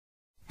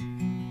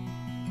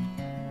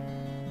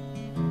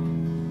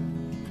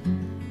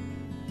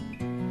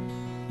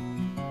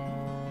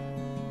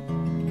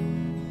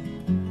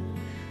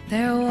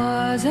There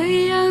was a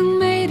young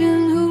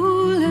maiden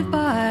who lived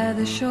by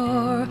the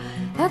shore.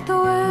 Let the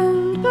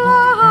wind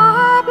blow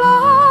high,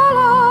 blow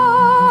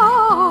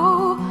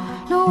low.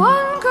 No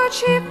one could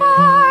she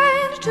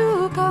find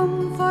to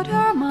comfort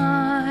her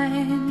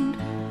mind,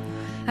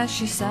 as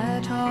she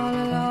sat all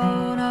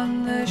alone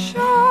on the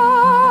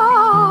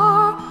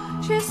shore.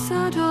 She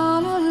sat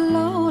all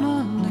alone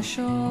on the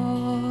shore.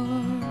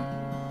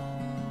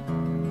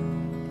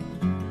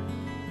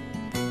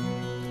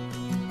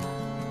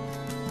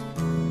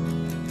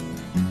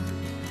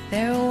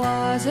 There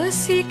was a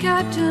sea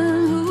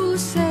captain who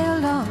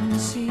sailed on the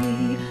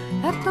sea.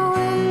 Let the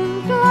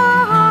wind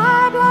blow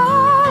high,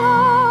 blow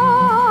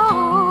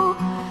low.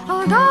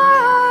 I'll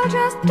die, I'll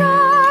just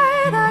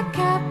die, that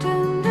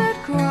captain did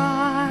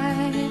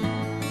cry,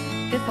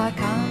 if I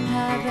can't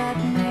have that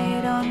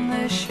maid on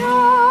the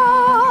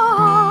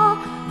shore.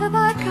 If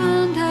I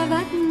can't have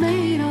that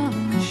maid on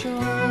the shore.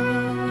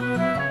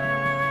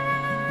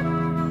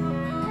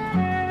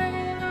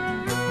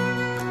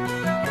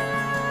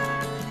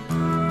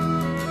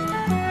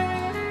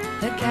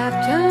 The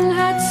captain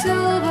had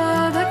silver,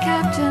 the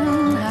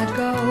captain had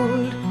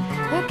gold,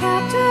 the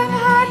captain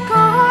had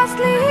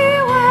costly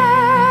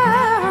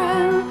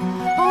ware,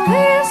 all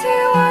these he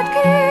would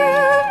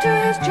give to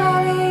his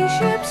jolly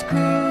ship's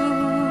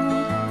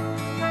crew,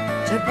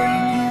 to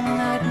bring him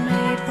that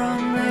maid from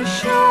the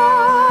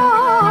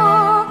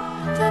shore,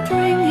 to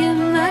bring him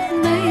that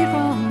maid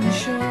from the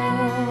shore.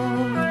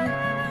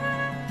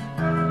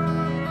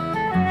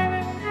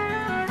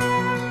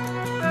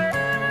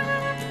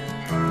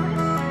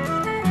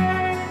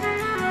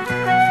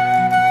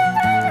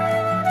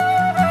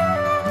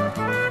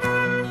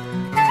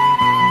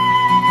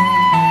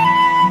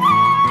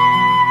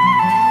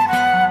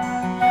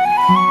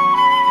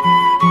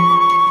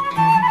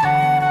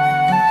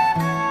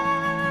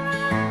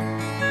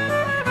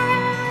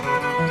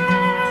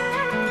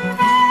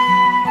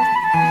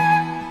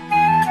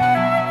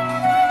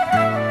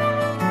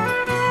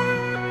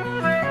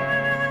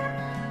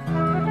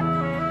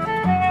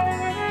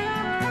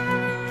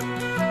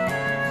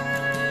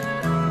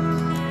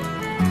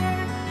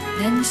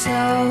 Then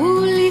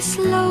slowly,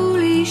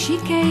 slowly she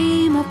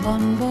came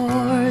upon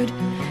board.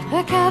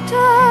 The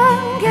captain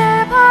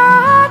gave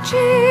her a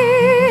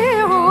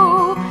cheer.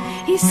 Oh,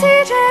 he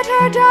seated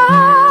her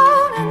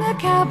down in the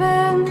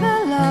cabin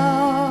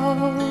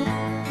below.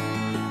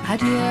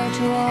 Adieu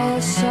to all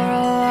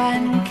sorrow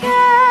and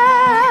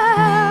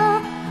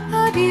care.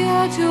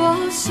 Adieu to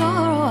all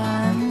sorrow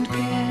and care.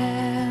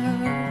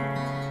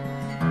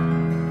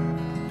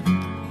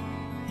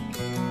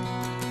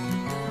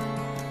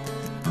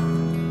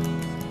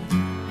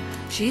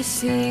 She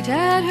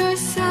seated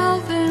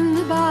herself in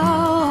the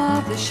bow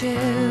of the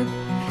ship.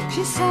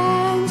 She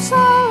sang so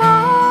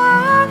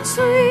low and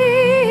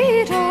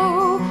sweet,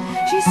 oh,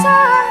 she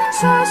sang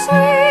so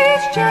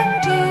sweet,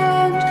 genteel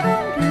and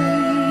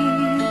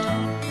complete.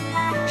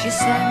 She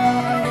sang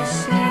all the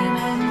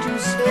seamen to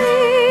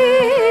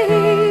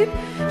sleep.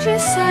 She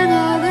sang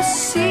all the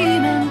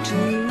seamen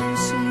to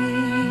sleep.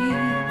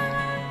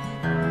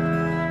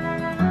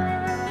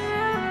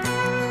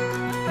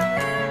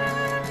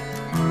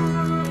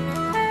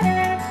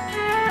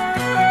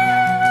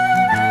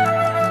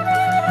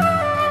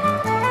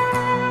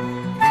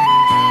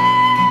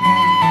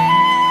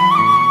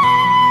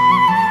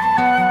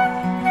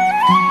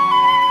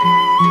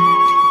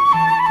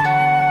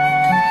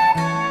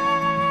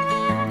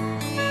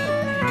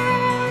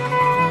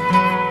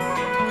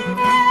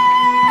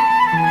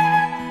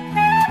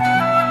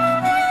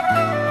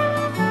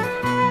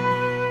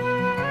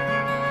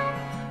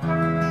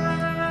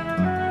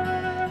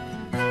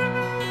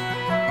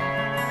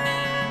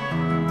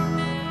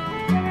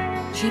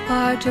 She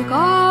partook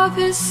of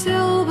his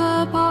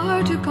silver,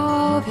 partook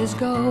of his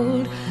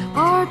gold,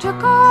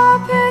 partook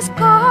of his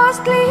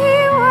costly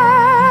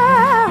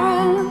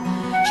ware.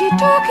 She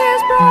took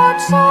his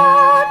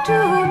broadsword to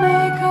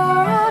make her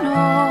an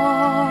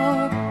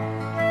oar,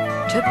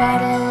 to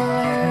paddle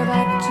her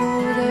back to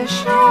the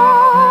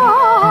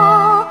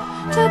shore,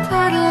 to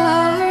paddle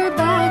her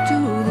back to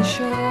the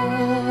shore.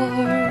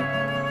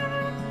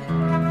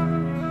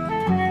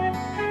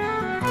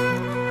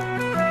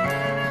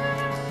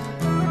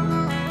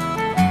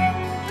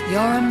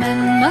 Your men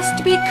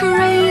must be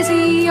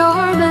crazy,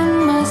 your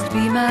men must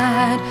be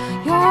mad,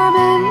 your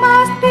men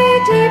must be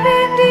deep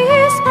in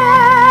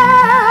despair.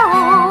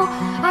 Oh,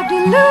 I've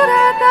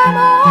deluded them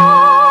all.